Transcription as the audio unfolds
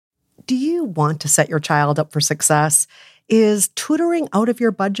Do you want to set your child up for success? Is tutoring out of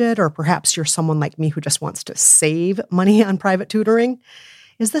your budget, or perhaps you're someone like me who just wants to save money on private tutoring?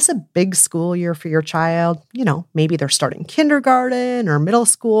 Is this a big school year for your child? Maybe they're starting kindergarten or middle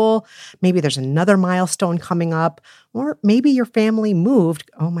school. Maybe there's another milestone coming up. Or maybe your family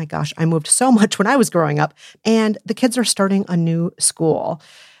moved. Oh my gosh, I moved so much when I was growing up, and the kids are starting a new school.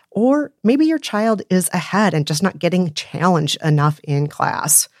 Or maybe your child is ahead and just not getting challenged enough in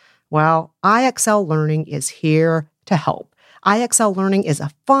class. Well, IXL Learning is here to help. IXL Learning is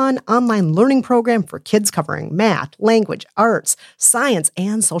a fun online learning program for kids covering math, language, arts, science,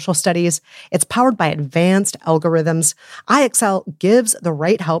 and social studies. It's powered by advanced algorithms. IXL gives the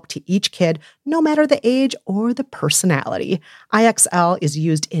right help to each kid, no matter the age or the personality. IXL is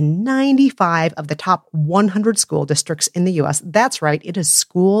used in 95 of the top 100 school districts in the U.S. That's right, it is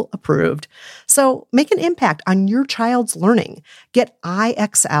school approved. So make an impact on your child's learning. Get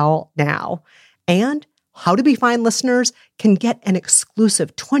IXL now. And How to Be Fine listeners can get an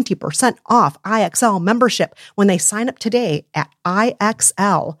exclusive 20% off IXL membership when they sign up today at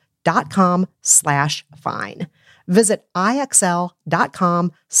IXL.com/fine. Visit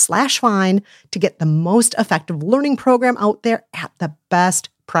IXL.com/fine to get the most effective learning program out there at the best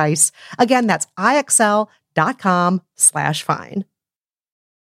price. Again, that's IXL.com/fine.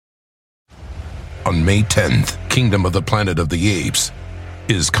 On May 10th, Kingdom of the Planet of the Apes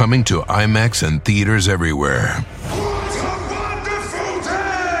is coming to IMAX and theaters everywhere. What a wonderful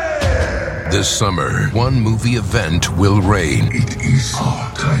day! This summer, one movie event will reign. It is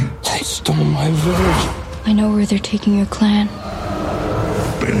our time. They stole my village. I know where they're taking your clan.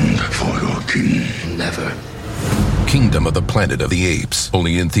 Bend for your king. Never. Kingdom of the Planet of the Apes.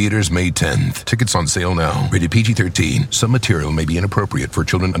 Only in theaters May 10th. Tickets on sale now. Rated PG-13. Some material may be inappropriate for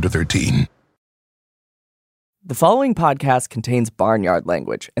children under 13. The following podcast contains barnyard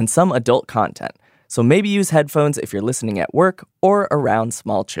language and some adult content, so maybe use headphones if you're listening at work or around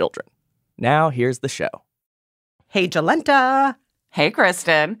small children. Now, here's the show. Hey, Jolenta. Hey,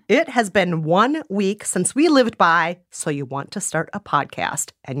 Kristen. It has been 1 week since we lived by, so you want to start a podcast.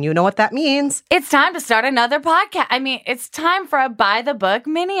 And you know what that means. It's time to start another podcast. It's time for a By the Book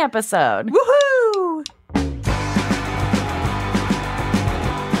mini episode. Woohoo!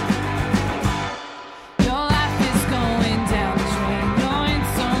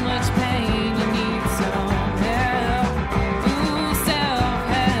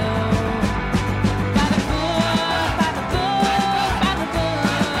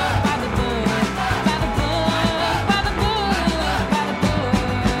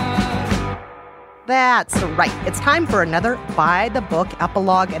 That's right. It's time for another By the Book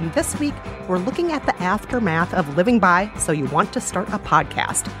epilogue. And this week, we're looking at the aftermath of living by So You Want to Start a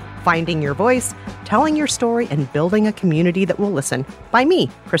Podcast. Finding your voice, telling your story, and building a community that will listen. By me,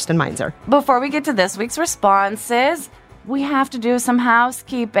 Kristen Meinzer. Before we get to this week's responses, we have to do some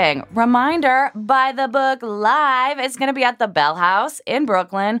housekeeping. Reminder, By the Book Live is going to be at the Bell House in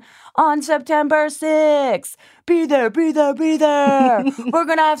Brooklyn on September 6th. Be there, be there, be there. We're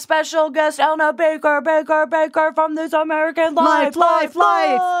going to have special guest Elna Baker from This American Life.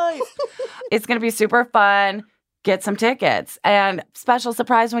 It's going to be super fun. Get some tickets. And special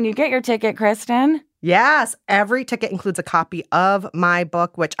surprise when you get your ticket, Kristen. Yes, every ticket includes a copy of my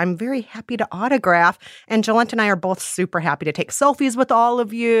book, which I'm very happy to autograph. And Jolenta and I are both super happy to take selfies with all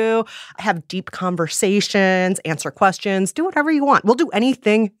of you, have deep conversations, answer questions, do whatever you want. We'll do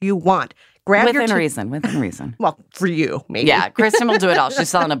anything you want. Within reason. Well, for you, maybe. Yeah, Kristen will do it all. She's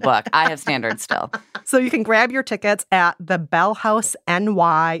selling a book. I have standards still. So you can grab your tickets at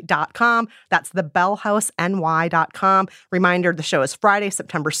thebellhouseny.com. That's thebellhouseny.com. Reminder, the show is Friday,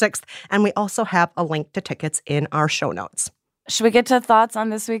 September 6th, and we also have a link to tickets in our show notes. Should we get to thoughts on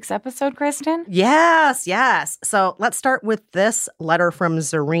this week's episode, Kristen? Yes. So let's start with this letter from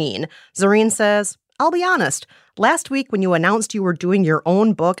Zareen. Zareen says, I'll be honest. Last week, when you announced you were doing your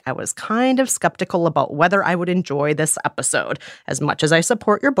own book, I was kind of skeptical about whether I would enjoy this episode, as much as I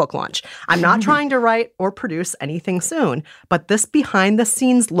support your book launch. I'm not trying to write or produce anything soon, but this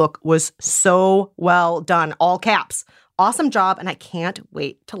behind-the-scenes look was so well done, all caps. Awesome job, and I can't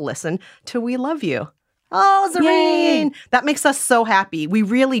wait to listen to We Love You. Oh, Zareen! Yay. That makes us so happy. We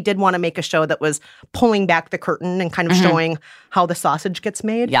really did want to make a show that was pulling back the curtain and kind of showing how the sausage gets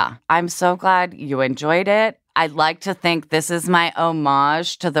made. Yeah, I'm so glad you enjoyed it. I'd like to think this is my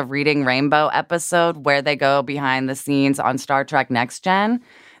homage to the Reading Rainbow episode where they go behind the scenes on Star Trek Next Gen.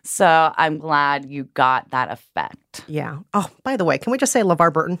 So I'm glad you got that effect. Yeah. Oh, by the way, can we just say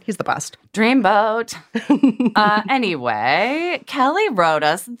LeVar Burton? He's the best. Dreamboat. Anyway, Kelly wrote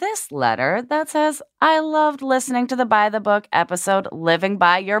us this letter that says, I loved listening to the By the Book episode, Living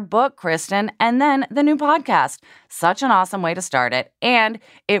by Your Book, Kristen, and then the new podcast. Such an awesome way to start it. And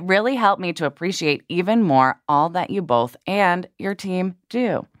it really helped me to appreciate even more all that you both and your team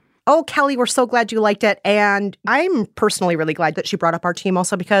do. Oh, Kelly, we're so glad you liked it. And I'm personally really glad that she brought up our team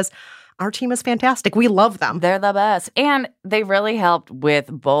also because our team is fantastic. We love them. They're the best. And they really helped with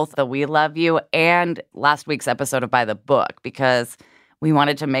both the We Love You and last week's episode of By the Book because we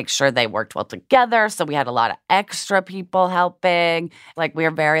wanted to make sure they worked well together. So we had a lot of extra people helping. Like,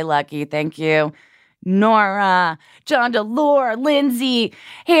 we're very lucky. Thank you. Nora, John DeLore, Lindsay,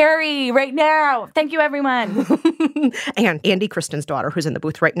 Harry, right now. Thank you, everyone. And Andy, Kristen's daughter, who's in the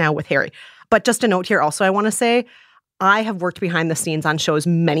booth right now with Harry. But just a note here also, I want to say, I have worked behind the scenes on shows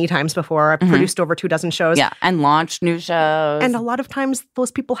many times before. I've produced over 24 shows. Yeah, and launched new shows. And a lot of times, those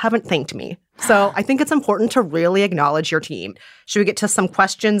people haven't thanked me. So I think it's important to really acknowledge your team. Should we get to some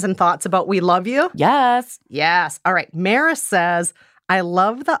questions and thoughts about We Love You? Yes. Yes. All right. Maris says, I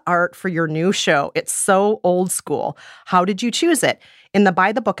love the art for your new show. It's so old school. How did you choose it? In the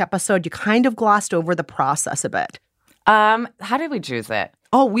By the Book episode, you kind of glossed over the process a bit. How did we choose it?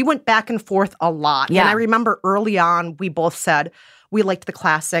 Oh, we went back and forth a lot. Yeah. And I remember early on, we both said we liked the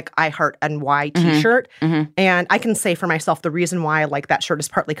classic I Heart NY t-shirt. And I can say for myself, the reason why I like that shirt is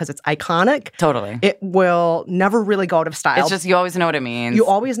partly because it's iconic. Totally. It will never really go out of style. It's just you always know what it means. You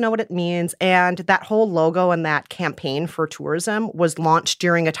always know what it means. And that whole logo and that campaign for tourism was launched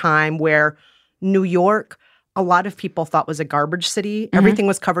during a time where New York, a lot of people thought was a garbage city. Everything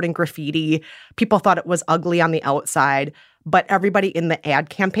was covered in graffiti. People thought it was ugly on the outside. But everybody in the ad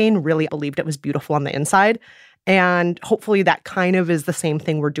campaign really believed it was beautiful on the inside. And hopefully that kind of is the same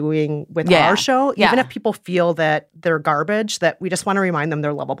thing we're doing with our show. Even if people feel that they're garbage, that we just want to remind them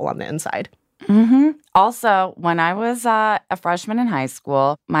they're lovable on the inside. Also, when I was a freshman in high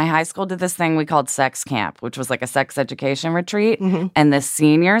school, my high school did this thing we called sex camp, which was like a sex education retreat. And the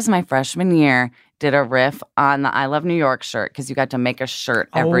seniors, my freshman year, did a riff on the I Love New York shirt because you got to make a shirt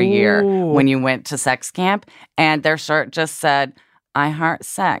every year when you went to sex camp. And their shirt just said, I heart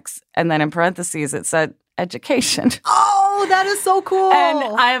sex. And then in parentheses, it said education. Oh, that is so cool.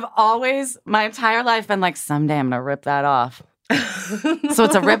 And I have always, my entire life, been like, someday I'm going to rip that off. So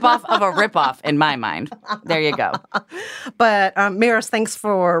it's a ripoff of a ripoff in my mind. There you go. But Maris, thanks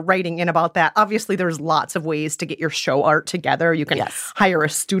for writing in about that. Obviously, there's lots of ways to get your show art together. You can hire a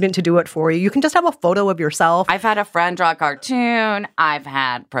student to do it for you. You can just have a photo of yourself. I've had a friend draw a cartoon. I've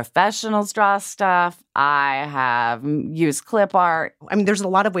had professionals draw stuff. I have used clip art. I mean, there's a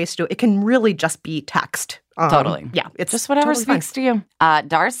lot of ways to do it. It can really just be text. Totally. Yeah. It's just whatever totally speaks to you.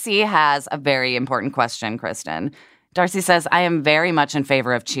 Darcy has a very important question, Kristen. Darcy says, I am very much in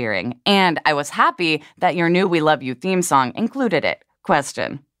favor of cheering, and I was happy that your new We Love You theme song included it.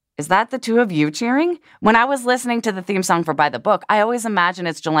 Question, is that the two of you cheering? When I was listening to the theme song for By the Book, I always imagine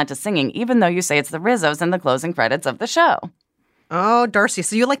it's Jolenta singing, even though you say it's the Rizzos in the closing credits of the show. Oh, Darcy,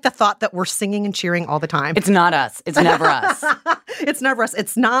 so you like the thought that we're singing and cheering all the time? It's not us. It's never us. It's never us.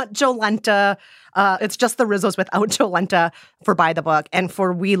 It's not Jolenta. It's just the Rizzos without Jolenta for By the Book. And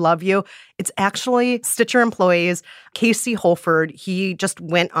for We Love You, it's actually Stitcher employees. Casey Holford, he just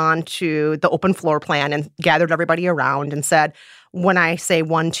went on to the open floor plan and gathered everybody around and said, when I say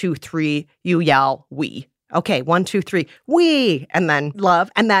 1, 2, 3, you yell, we. Okay, 1, 2, 3, we. And then love,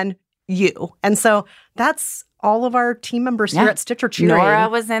 and then you. And so that's all of our team members here at Stitcher cheering. Nora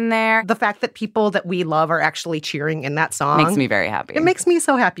was in there. The fact that people that we love are actually cheering in that song makes me very happy. It makes me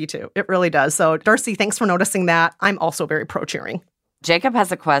so happy too. It really does. So Darcy, thanks for noticing that. I'm also very pro cheering. Jacob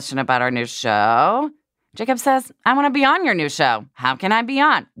has a question about our new show. Jacob says, I want to be on your new show. How can I be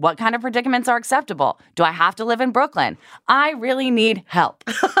on? What kind of predicaments are acceptable? Do I have to live in Brooklyn? I really need help.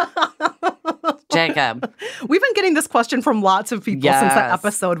 Jacob. We've been getting this question from lots of people since that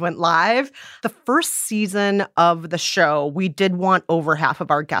episode went live. The first season of the show, we did want over half of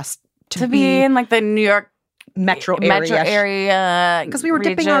our guests to be in like the New York metro area. Because we were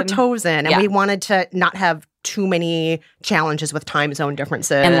dipping our toes in and we wanted to not have too many challenges with time zone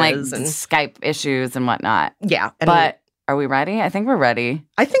differences. And like Skype issues and whatnot. Yeah. But are we ready? I think we're ready.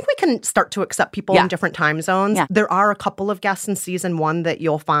 I think we can start to accept people in different time zones. Yeah. There are a couple of guests in season 1 that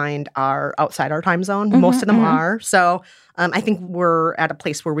you'll find are outside our time zone. Most of them are. So I think we're at a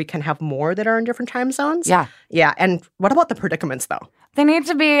place where we can have more that are in different time zones. Yeah. Yeah. And what about the predicaments, though? They need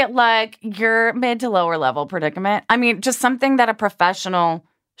to be like your mid to lower level predicament. I mean, just something that a professional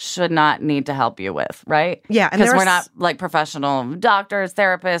should not need to help you with, right? Yeah, and because we're not like professional doctors,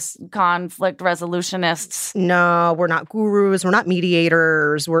 therapists, conflict resolutionists. No, we're not gurus. We're not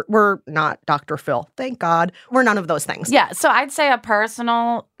mediators. We're not Dr. Phil. Thank God. We're none of those things. Yeah, so I'd say a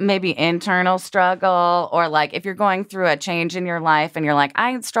personal, maybe internal struggle, or like if you're going through a change in your life and you're like,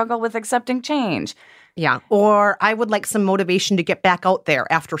 I struggle with accepting change. Yeah. Or I would like some motivation to get back out there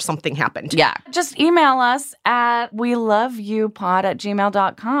after something happened. Yeah. Just email us at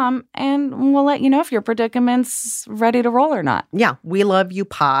weloveyoupod@gmail.com and we'll let you know if your predicament's ready to roll or not. Yeah.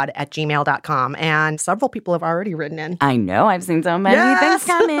 weloveyoupod@gmail.com. And several people have already written in. I know. I've seen so many things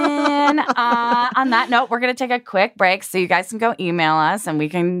come in. On that note, we're going to take a quick break so you guys can go email us and we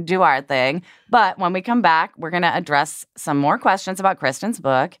can do our thing. But when we come back, we're going to address some more questions about Kristen's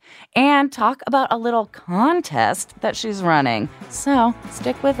book and talk about a little contest that she's running. So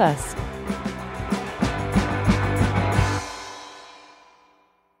stick with us.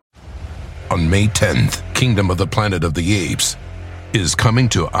 On May 10th, Kingdom of the Planet of the Apes is coming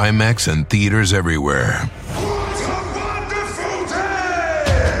to IMAX and theaters everywhere. What a wonderful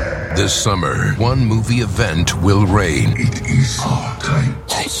day! This summer, one movie event will reign. It is our time.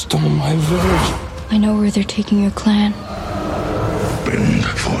 They stole my village. I know where they're taking your clan. Bend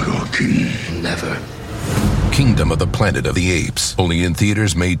for your king. Never. Kingdom of the Planet of the Apes. Only in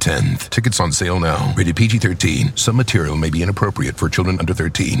theaters May 10th. Tickets on sale now. Rated PG-13. Some material may be inappropriate for children under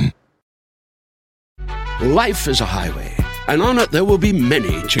 13. Life is a highway, and on it there will be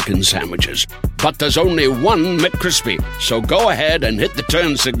many chicken sandwiches. But there's only one McCrispy. So go ahead and hit the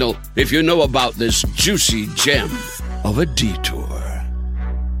turn signal if you know about this juicy gem of a detour.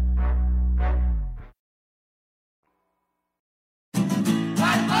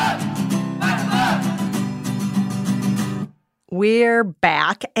 We're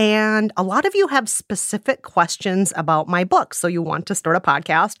back, and a lot of you have specific questions about my book, so you want to start a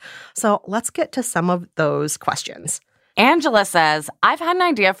podcast. So let's get to some of those questions. Angela says, I've had an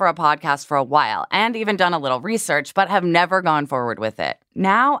idea for a podcast for a while and even done a little research, but have never gone forward with it.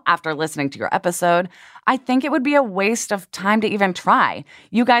 Now, after listening to your episode, I think it would be a waste of time to even try.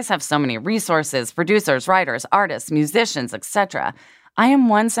 You guys have so many resources, producers, writers, artists, musicians, etc. I am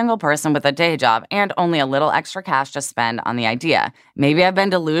one single person with a day job and only a little extra cash to spend on the idea. Maybe I've been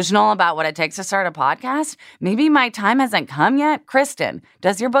delusional about what it takes to start a podcast. Maybe my time hasn't come yet. Kristen,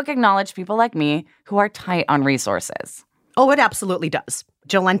 does your book acknowledge people like me who are tight on resources? Oh, it absolutely does.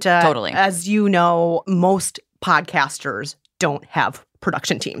 Jolenta, Totally. As you know, most podcasters don't have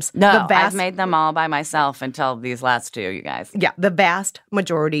production teams. No, I've made them all by myself until these last two, you guys. Yeah, the vast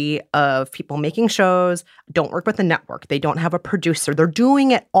majority of people making shows don't work with a network. They don't have a producer. They're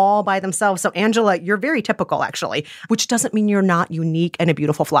doing it all by themselves. So, Angela, you're very typical, actually, which doesn't mean you're not unique and a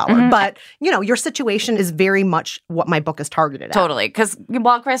beautiful flower. Mm-hmm. But, you know, your situation is very much what my book is targeted at. Totally. Because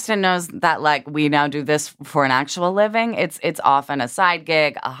while Kristen knows that, like, we now do this for an actual living, it's often a side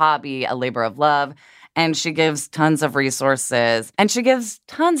gig, a hobby, a labor of love. And she gives tons of resources and she gives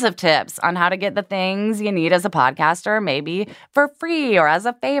tons of tips on how to get the things you need as a podcaster, maybe for free or as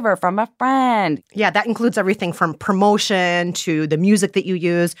a favor from a friend. Yeah, that includes everything from promotion to the music that you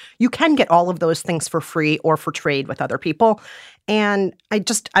use. You can get all of those things for free or for trade with other people. And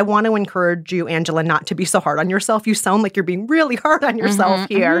I want to encourage you, Angela, not to be so hard on yourself. You sound like you're being really hard on yourself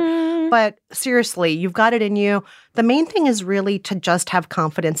here. Mm-hmm. But seriously, you've got it in you. The main thing is really to just have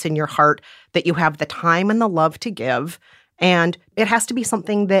confidence in your heart that you have the time and the love to give. And it has to be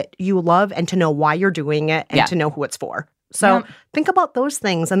something that you love and to know why you're doing it and to know who it's for. So think about those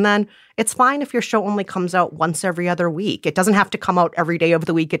things. And then it's fine if your show only comes out once every other week. It doesn't have to come out every day of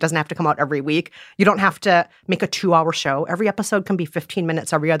the week. It doesn't have to come out every week. You don't have to make a 2-hour show. Every episode can be 15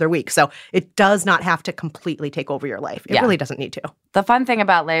 minutes every other week. So it does not have to completely take over your life. It really doesn't need to. The fun thing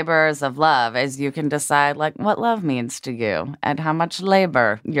about labors of love is you can decide like what love means to you and how much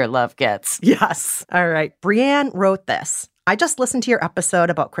labor your love gets. Yes. All right. Brianne wrote this. I just listened to your episode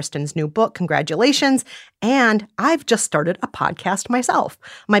about Kristen's new book. Congratulations. And I've just started a podcast myself.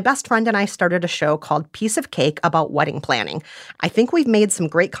 My best friend and I started a show called Piece of Cake about wedding planning. I think we've made some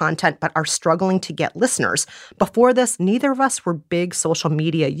great content, but are struggling to get listeners. Before this, neither of us were big social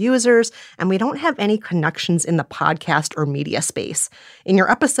media users, and we don't have any connections in the podcast or media space. In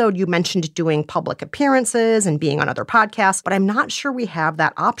your episode, you mentioned doing public appearances and being on other podcasts, but I'm not sure we have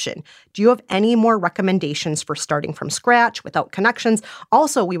that option. Do you have any more recommendations for starting from scratch reach without connections.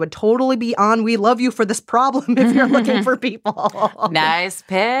 Also, we would totally be on We Love You for this problem if you're looking for people. Nice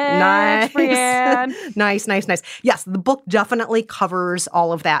pitch, Nice. Brienne. Nice. Yes, the book definitely covers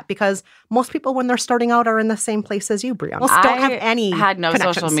all of that because most people, when they're starting out, are in the same place as you, Brianna. Most don't have any had no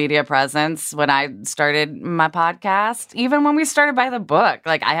connections. social media presence when I started my podcast. Even when we started by the book,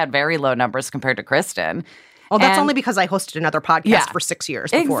 like I had very low numbers compared to Kristen. Well, that's And- only because I hosted another podcast for 6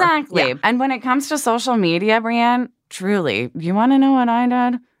 years before. Exactly. Yeah. And when it comes to social media, Brienne, truly, you want to know what I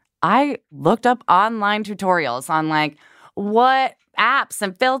did? I looked up online tutorials on like what apps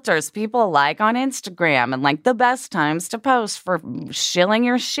and filters people like on Instagram and like the best times to post for shilling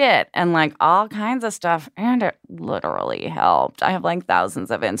your shit and like all kinds of stuff. And it literally helped. I have like thousands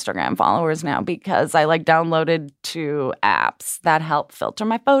of Instagram followers now because I like downloaded 2 apps that help filter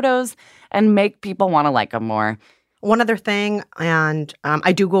my photos and make people want to like them more. One other thing, and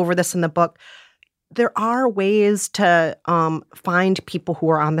I do go over this in the book, there are ways to find people who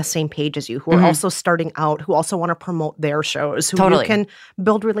are on the same page as you, who are also starting out, who also want to promote their shows, who Totally. you can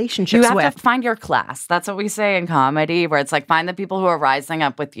build relationships You have with. to find your class. That's what we say in comedy, where it's like find the people who are rising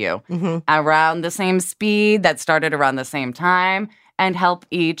up with you around the same speed, that started around the same time, and help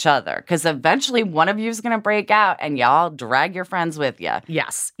each other. Because eventually one of you is going to break out and y'all drag your friends with you.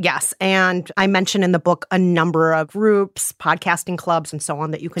 Yes. And I mention in the book a number of groups, podcasting clubs, and so on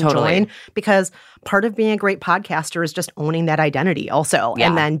that you can join because part of being a great podcaster is just owning that identity also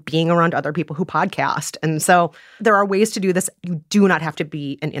and then being around other people who podcast. And so there are ways to do this. You do not have to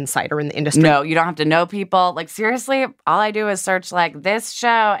be an insider in the industry. No, you don't have to know people. Like, seriously, all I do is search like this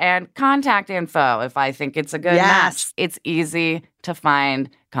show and contact info if I think it's a good match. It's easy to find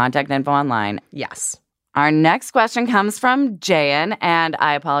contact info online. Yes. Our next question comes from Jayan, and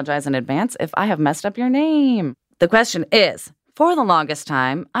I apologize in advance if I have messed up your name. The question is, for the longest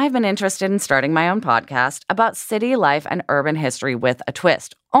time, I've been interested in starting my own podcast about city life and urban history with a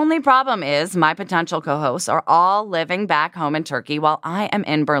twist. Only problem is my potential co-hosts are all living back home in Turkey while I am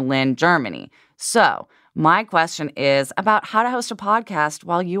in Berlin, Germany. So my question is about how to host a podcast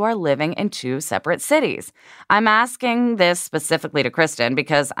while you are living in 2 separate cities. I'm asking this specifically to Kristen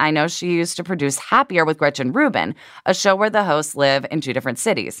because I know she used to produce Happier with Gretchen Rubin, a show where the hosts live in 2 different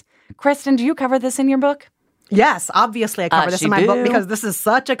cities. Kristen, do you cover this in your book? Yes, obviously I cover this in my book do. because this is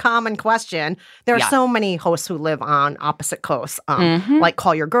such a common question. There are so many hosts who live on opposite coasts, like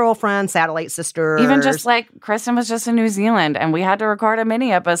Call Your Girlfriend, Satellite Sisters. Even just like Kristen was just in New Zealand and we had to record a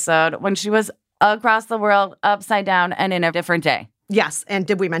mini episode when she was across the world, upside down, and in a different day. Yes, and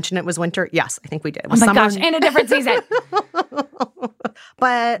did we mention it was winter? Yes, I think we did. It Oh was my summer. gosh, in a different season.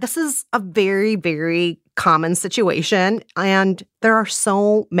 But this is a very, very common situation, and there are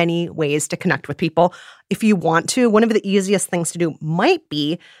so many ways to connect with people. If you want to, one of the easiest things to do might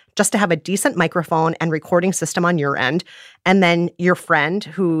be just to have a decent microphone and recording system on your end, and then your friend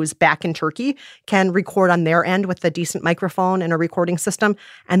who's back in Turkey can record on their end with a decent microphone and a recording system.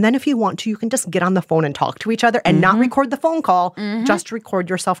 And then if you want to, you can just get on the phone and talk to each other and not record the phone call, just record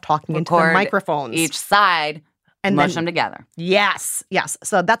yourself talking into the microphones. Each side, and mush then- them together. Yes.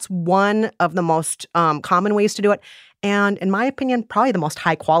 So that's one of the most common ways to do it. And in my opinion, probably the most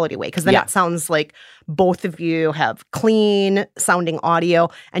high quality way, because then it sounds like both of you have clean sounding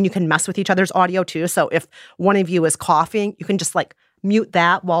audio and you can mess with each other's audio too. So if one of you is coughing, you can just like mute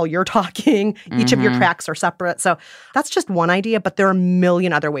that while you're talking. Each of your tracks are separate. So that's just one idea, but there are a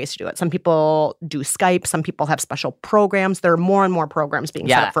million other ways to do it. Some people do Skype. Some people have special programs. There are more and more programs being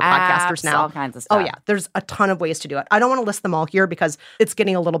set up for podcasters apps, now. all kinds of stuff. Oh, yeah. There's a ton of ways to do it. I don't want to list them all here because it's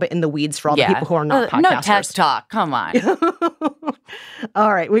getting a little bit in the weeds for all the people who are not podcasters. No tech talk. Come on.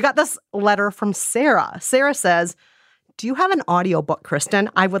 All right. We got this letter from Sarah. Sarah says, do you have an audiobook, Kristen?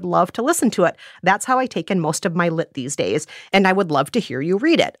 I would love to listen to it. That's how I take in most of my lit these days, and I would love to hear you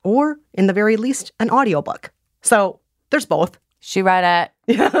read it, or in the very least, an audiobook. So there's both. She read it.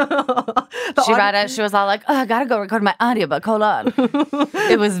 She read it. She was all like, oh, I got to go record my audiobook. Hold on.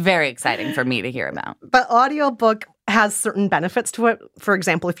 It was very exciting for me to hear about. But audiobook has certain benefits to it. For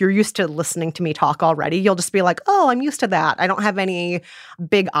example, if you're used to listening to me talk already, you'll just be like, oh, I'm used to that. I don't have any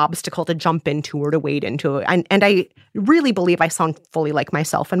big obstacle to jump into or to wade into. And I really believe I sound fully like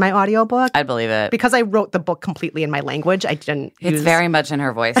myself in my audiobook. I believe it. Because I wrote the book completely in my language. I didn't It's use... very much in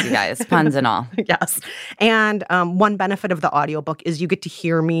her voice, you guys. Puns and all. Yes. And one benefit of the audiobook is you get to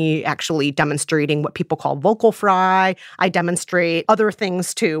hear me actually demonstrating what people call vocal fry. I demonstrate other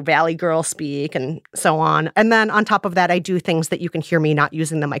things too, Valley Girl speak and so on. And then on top top of that, I do things that you can hear me not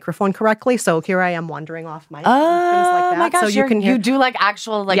using the microphone correctly. So here I am wandering off mic and things like that. Oh my gosh, so you do like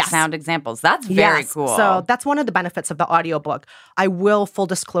actual like sound examples. That's very cool. So that's one of the benefits of the audiobook. I will, full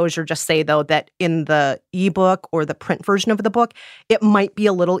disclosure, just say though that in the ebook or the print version of the book, it might be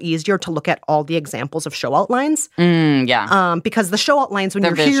a little easier to look at all the examples of show outlines. Because the show outlines, when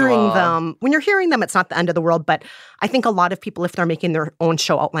you're hearing them, it's not the end of the world. But I think a lot of people, if they're making their own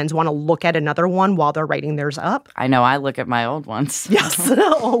show outlines, want to look at another one while they're writing theirs up. I know. I look at my old ones. Yes.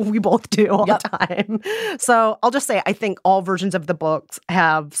 We both do all the time. So I'll just say, I think all versions of the books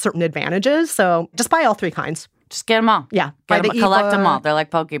have certain advantages. So just buy all three kinds. Just get them all. Yeah. Collect them all. They're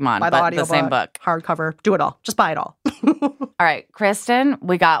like Pokemon, but the same book. Hardcover. Do it all. Just buy it all. All right, Kristen,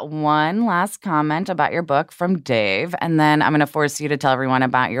 we got one last comment about your book from Dave, and then I'm going to force you to tell everyone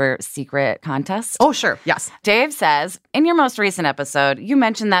about your secret contest. Oh, sure. Yes. Dave says, in your most recent episode, you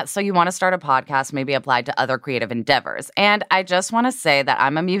mentioned that so you want to start a podcast maybe applied to other creative endeavors. And I just want to say that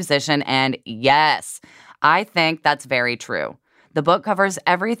I'm a musician, and yes, I think that's very true. The book covers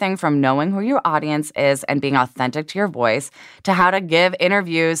everything from knowing who your audience is and being authentic to your voice to how to give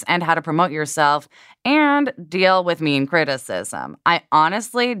interviews and how to promote yourself and deal with mean criticism. I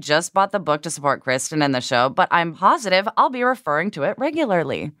honestly just bought the book to support Kristen and the show, but I'm positive I'll be referring to it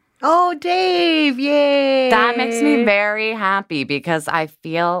regularly. Oh, Dave, yay! That makes me very happy because I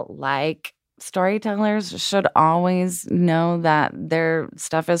feel like storytellers should always know that their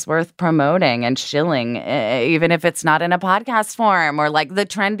stuff is worth promoting and shilling, even if it's not in a podcast form or like the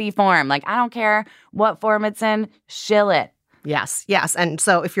trendy form. Like, I don't care what form it's in, shill it. Yes. And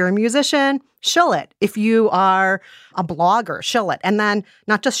so if you're a musician, shill it. If you are a blogger, shill it. And then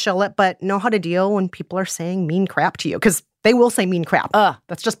not just shill it, but know how to deal when people are saying mean crap to you, because they will say mean crap.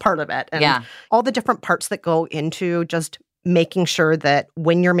 That's just part of it. And all the different parts that go into just making sure that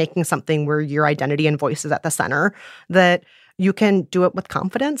when you're making something where your identity and voice is at the center, that you can do it with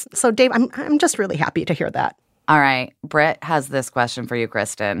confidence. So, Dave, I'm just really happy to hear that. All right. Britt has this question for you,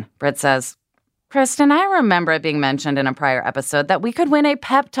 Kristen. Britt says, Kristen, I remember it being mentioned in a prior episode that we could win a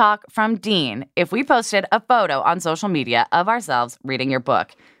pep talk from Dean if we posted a photo on social media of ourselves reading your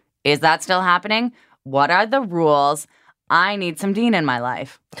book. Is that still happening? What are the rules? I need some Dean in my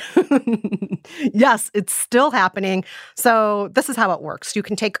life. Yes, it's still happening. So this is how it works. You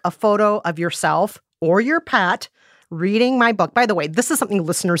can take a photo of yourself or your pet reading my book. By the way, this is something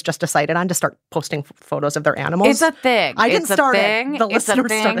listeners just decided on, to start posting photos of their animals. It's a thing. I didn't start it. The It's a listeners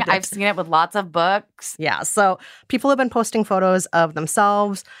thing. started it. I've seen it with lots of books. Yeah, so people have been posting photos of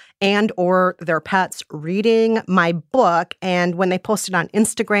themselves and or their pets reading my book. And when they post it on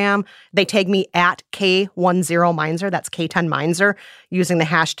Instagram, they tag me at K10Meinzer, that's K10 Meinzer, using the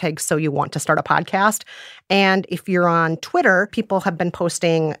hashtag So You Want to Start a Podcast. And if you're on Twitter, people have been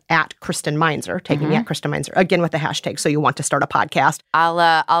posting at Kristen Meinzer, tagging me at Kristen Meinzer, again with the hashtag So You Want to Start a Podcast.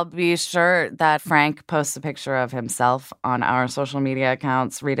 I'll be sure that Frank posts a picture of himself on our social media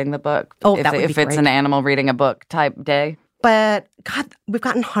accounts reading the book. Oh, that would be if it's great. an animal reading a book type day. But God, we've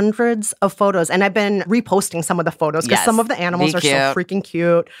gotten hundreds of photos, and I've been reposting some of the photos because some of the animals are so freaking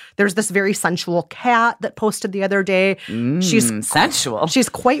cute. There's this very sensual cat that posted the other day. She's sensual. She's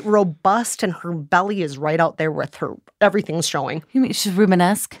quite robust, and her belly is right out there with her. Everything's showing. You mean she's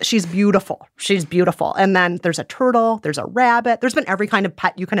Rubenesque? She's beautiful. She's beautiful. And then there's a turtle. There's a rabbit. There's been every kind of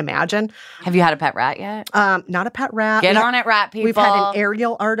pet you can imagine. Have you had a pet rat yet? Not a pet rat. Get on it, rat people. We've had an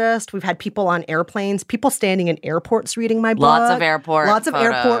aerial artist. We've had people on airplanes. People standing in airports reading my book. Lots of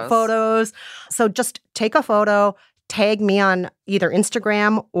airport photos. So just take a photo, tag me on either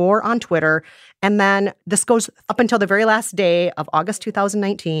Instagram or on Twitter. And then this goes up until the very last day of August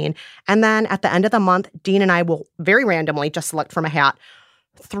 2019. And then at the end of the month, Dean and I will very randomly just select from a hat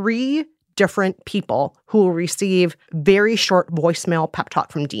 3 different people who will receive very short voicemail pep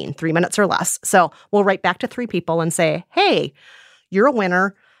talk from Dean, 3 minutes or less. So we'll write back to 3 people and say, hey, you're a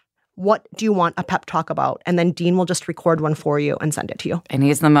winner. What do you want a pep talk about? And then Dean will just record one for you and send it to you. And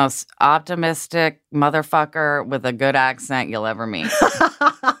he's the most optimistic motherfucker with a good accent you'll ever meet.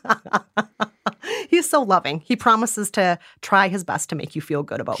 He's so loving. He promises to try his best to make you feel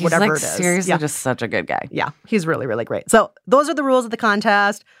good about whatever it is. Seriously, just such a good guy. Yeah, he's really, really great. So those are the rules of the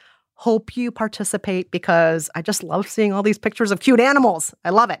contest. Hope you participate because I just love seeing all these pictures of cute animals.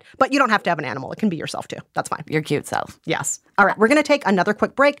 I love it. But you don't have to have an animal. It can be yourself too. That's fine. Your cute self. Yes. All right. We're going to take another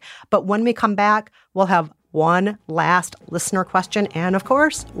quick break. But when we come back, we'll have one last listener question. And of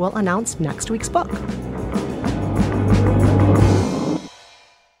course, we'll announce next week's book.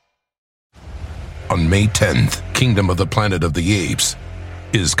 On May 10th, Kingdom of the Planet of the Apes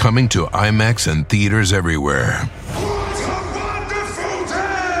is coming to IMAX and theaters everywhere. What a wonderful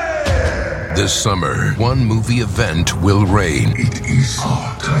day! This summer, one movie event will reign. It is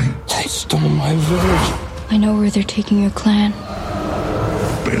our time. They stole my village. I know where they're taking your clan.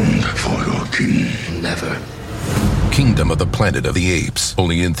 Bend for your king. Never. Kingdom of the Planet of the Apes.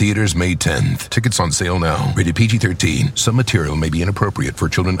 Only in theaters May 10th. Tickets on sale now. Rated PG-13. Some material may be inappropriate for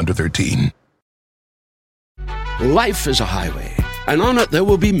children under 13. Life is a highway, and on it there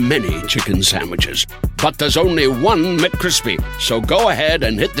will be many chicken sandwiches. But there's only one McCrispy. So go ahead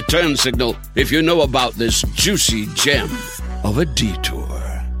and hit the turn signal if you know about this juicy gem of a detour.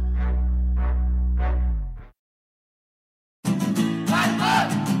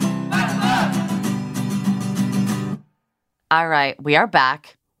 All right, we are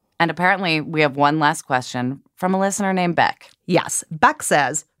back. And apparently we have one last question from a listener named Beck. Yes, Beck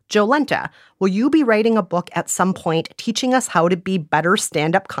says, Jolenta, will you be writing a book at some point teaching us how to be better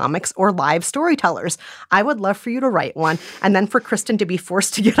stand-up comics or live storytellers? I would love for you to write one, and then for Kristen to be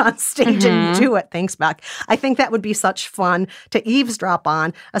forced to get on stage and do it. Thanks, Beck. I think that would be such fun to eavesdrop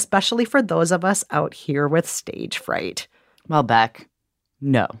on, especially for those of us out here with stage fright. Well, Beck,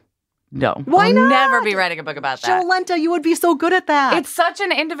 no. Why I'll not? never be writing a book about that. Jolenta, you would be so good at that. It's such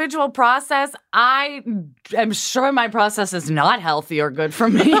an individual process. I am sure my process is not healthy or good for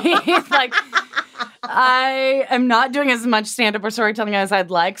me. Like, I am not doing as much stand-up or storytelling as I'd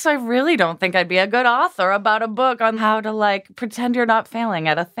like, so I really don't think I'd be a good author about a book on how to, like, pretend you're not failing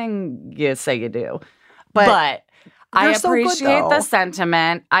at a thing you say you do. But I so good, appreciate though. the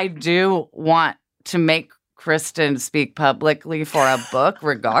sentiment. I do want to make Kristen speak publicly for a book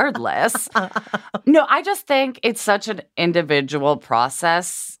regardless. No, I just think it's such an individual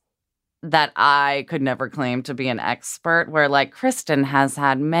process that I could never claim to be an expert, where like Kristen has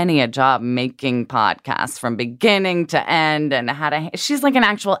had many a job making podcasts from beginning to end and she's like an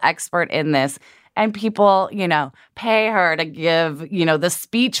actual expert in this. And people, you know, pay her to give, you know, the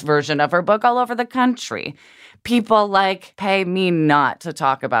speech version of her book all over the country. People, like, pay me not to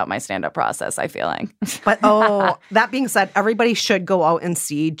talk about my stand-up process, I feel like. But, that being said, everybody should go out and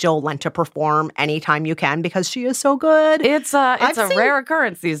see Jolenta perform anytime you can because she is so good. It's a rare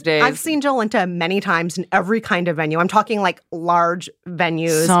occurrence these days. I've seen Jolenta many times in every kind of venue. I'm talking like large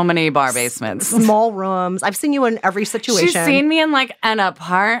venues. So many bar basements. Small rooms. I've seen you in every situation. She's seen me in like an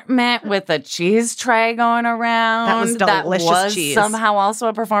apartment with a cheese tray going around. That was delicious that was cheese. Somehow also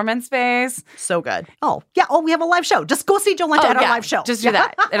a performance space. So good. Oh, yeah. Oh, we have a live show. Just go see Jolenta at our live show. Just do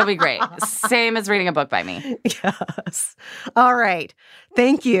that. It'll be great. Same as reading a book by me. Yes. All right.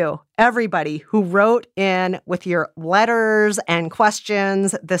 Thank you, everybody who wrote in with your letters and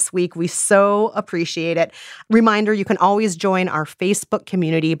questions this week. We so appreciate it. Reminder, you can always join our Facebook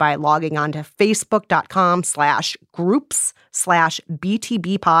community by logging on to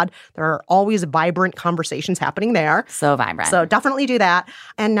facebook.com/groups/BTBpod. There are always vibrant conversations happening there. So vibrant. So definitely do that.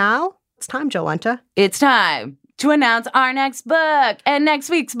 And now it's time, Jolenta. It's time to announce our next book. And next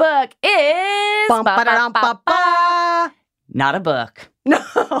week's book is... Bum-ba-da-dum-ba-ba. Not a book. No,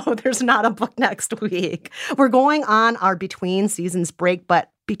 there's not a book next week. We're going on our between seasons break, but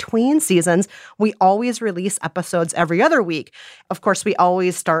between seasons, we always release episodes every other week. Of course, we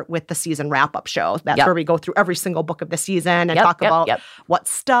always start with the season wrap-up show. That's where we go through every single book of the season and talk about what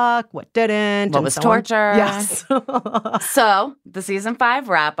stuck, what didn't. What was torture. Yes. So the season 5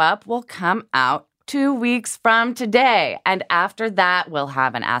 wrap-up will come out 2 weeks from today. And after that, we'll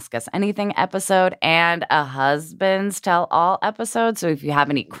have an Ask Us Anything episode and a Husbands Tell All episode. So if you have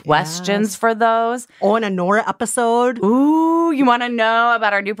any questions for those. Oh, and a Nora episode. Ooh, you want to know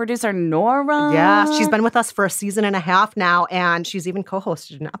about our new producer, Nora? Yeah, she's been with us for a season and a half now, and she's even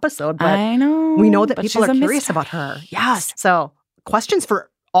co-hosted an episode. But I know. we know that but people she's are a curious mystery. about her. Yes. So questions for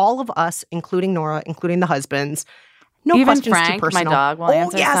all of us, including Nora, including the husbands. No Even questions Frank, too personal. my dog, will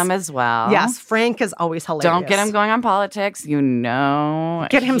answer some as well. Yes, Frank is always hilarious. Don't get him going on politics. You know,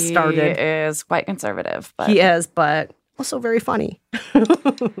 Get him started. He is quite conservative. But He is, but also very funny.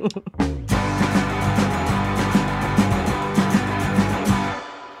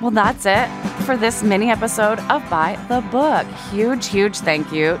 Well, that's it for this mini episode of By the Book. Huge, huge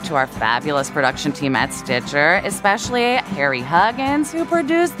thank you to our fabulous production team at Stitcher, especially Harry Huggins, who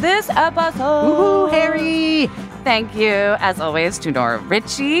produced this episode. Woohoo, Harry! Thank you, as always, to Nora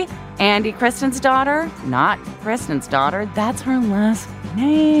Ritchie, Andy Kristen's daughter, not Kristen's daughter, that's her last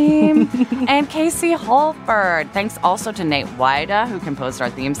name, and Casey Holford. Thanks also to Nate Wida, who composed our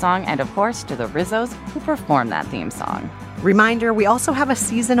theme song, and of course to the Rizzos, who performed that theme song. Reminder, we also have a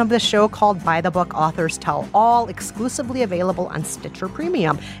season of the show called By the Book Authors Tell All, exclusively available on Stitcher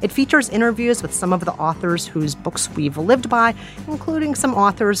Premium. It features interviews with some of the authors whose books we've lived by, including some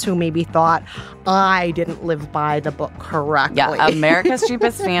authors who maybe thought, I didn't live by the book correctly. Yeah, America's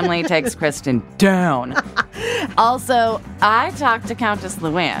Cheapest Family takes Kristen down. Also, I talked to Countess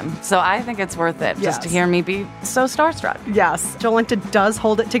Luann, so I think it's worth it just to hear me be so starstruck. Yes, Jolenta does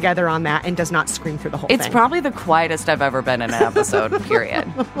hold it together on that and does not scream through the whole thing. It's probably the quietest I've ever been in an episode, period.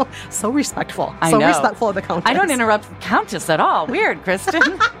 So respectful. I know. Respectful of the Countess. I don't interrupt the Countess at all. Weird,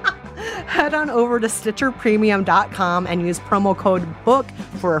 Kristen. Head on over to StitcherPremium.com and use promo code BOOK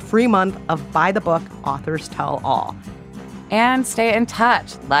for a free month of By the Book Authors Tell All. And stay in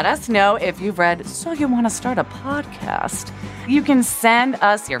touch. Let us know if you've read So You Want to Start a Podcast. You can send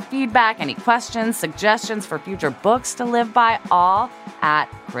us your feedback, any questions, suggestions for future books to live by, all at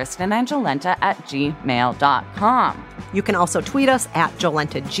KristenandJolenta@gmail.com. You can also tweet us at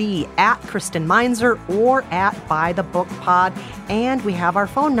JolentaG, at Kristen Meinzer, or at By the Book Pod. And we have our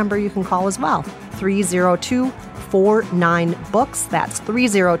phone number you can call as well, 302-49-BOOKS. That's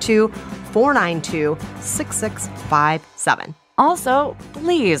 302-492-6657. Also,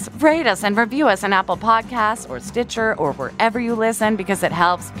 please rate us and review us on Apple Podcasts or Stitcher or wherever you listen, because it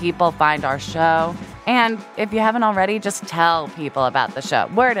helps people find our show. And if you haven't already, just tell people about the show.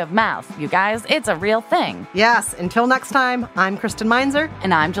 Word of mouth, you guys. It's a real thing. Yes. Until next time, I'm Kristen Meinzer.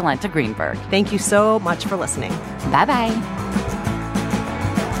 And I'm Jolenta Greenberg. Thank you so much for listening. Bye-bye.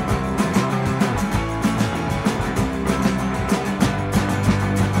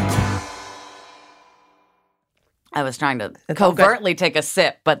 I was trying to covertly take a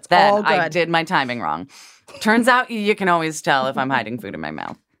sip, but then I did my timing wrong. Turns out you can always tell if I'm hiding food in my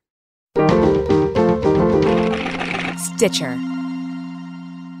mouth. Stitcher.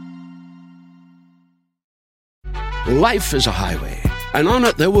 Life is a highway, and on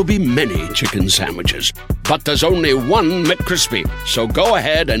it there will be many chicken sandwiches. But there's only one McCrispy, so go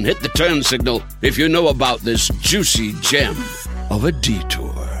ahead and hit the turn signal if you know about this juicy gem of a detour.